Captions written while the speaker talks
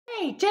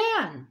Hey,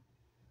 Dan!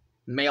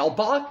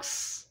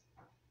 Mailbox?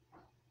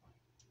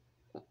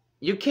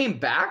 You came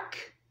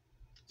back?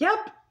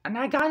 Yep, and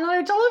I got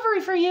another delivery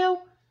for you.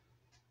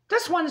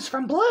 This one is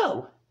from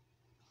Blue.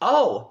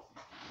 Oh.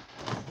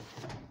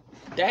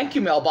 Thank you,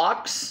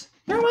 Mailbox.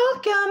 You're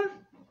welcome.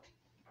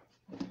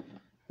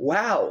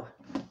 Wow.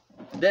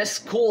 This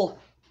cool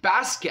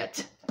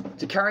basket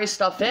to carry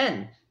stuff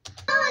in.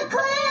 Oh,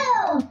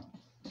 a clue!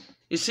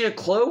 You see a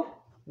clue?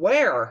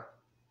 Where?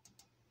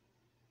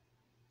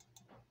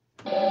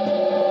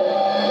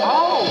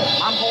 Oh,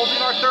 I'm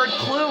holding our third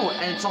clue,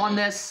 and it's on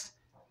this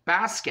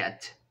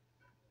basket.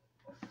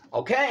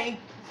 Okay.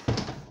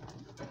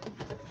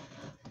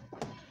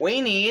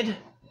 We need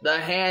the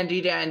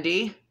handy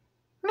dandy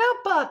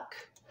Notebook.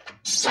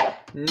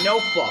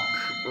 notebook.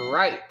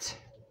 Right.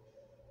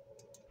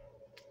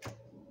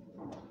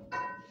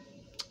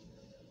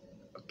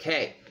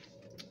 Okay.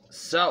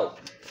 So,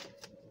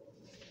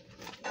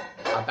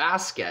 a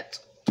basket.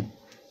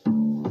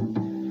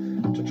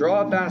 To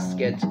draw a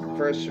basket,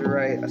 first you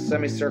write a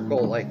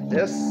semicircle like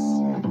this,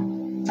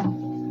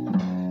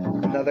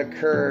 another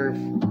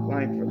curved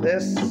line for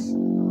this,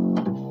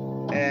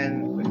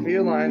 and a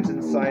few lines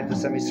inside the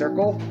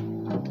semicircle,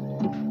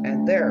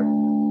 and there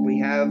we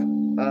have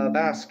a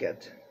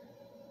basket.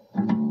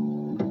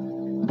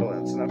 Oh,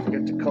 let's not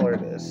forget to color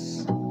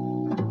this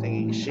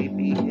thingy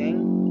shapey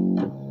thing.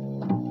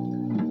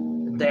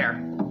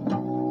 There.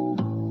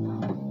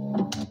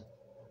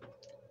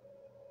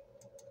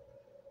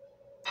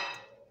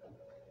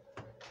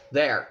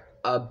 There,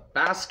 a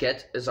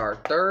basket is our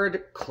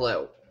third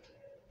clue.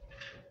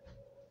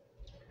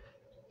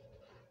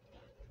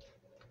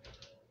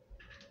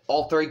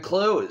 All three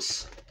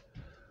clues.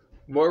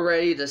 We're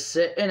ready to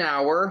sit in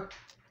our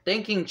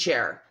thinking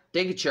chair.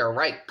 Thinking chair,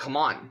 right, come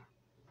on.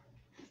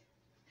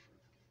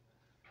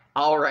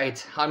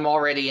 Alright, I'm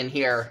already in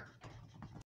here.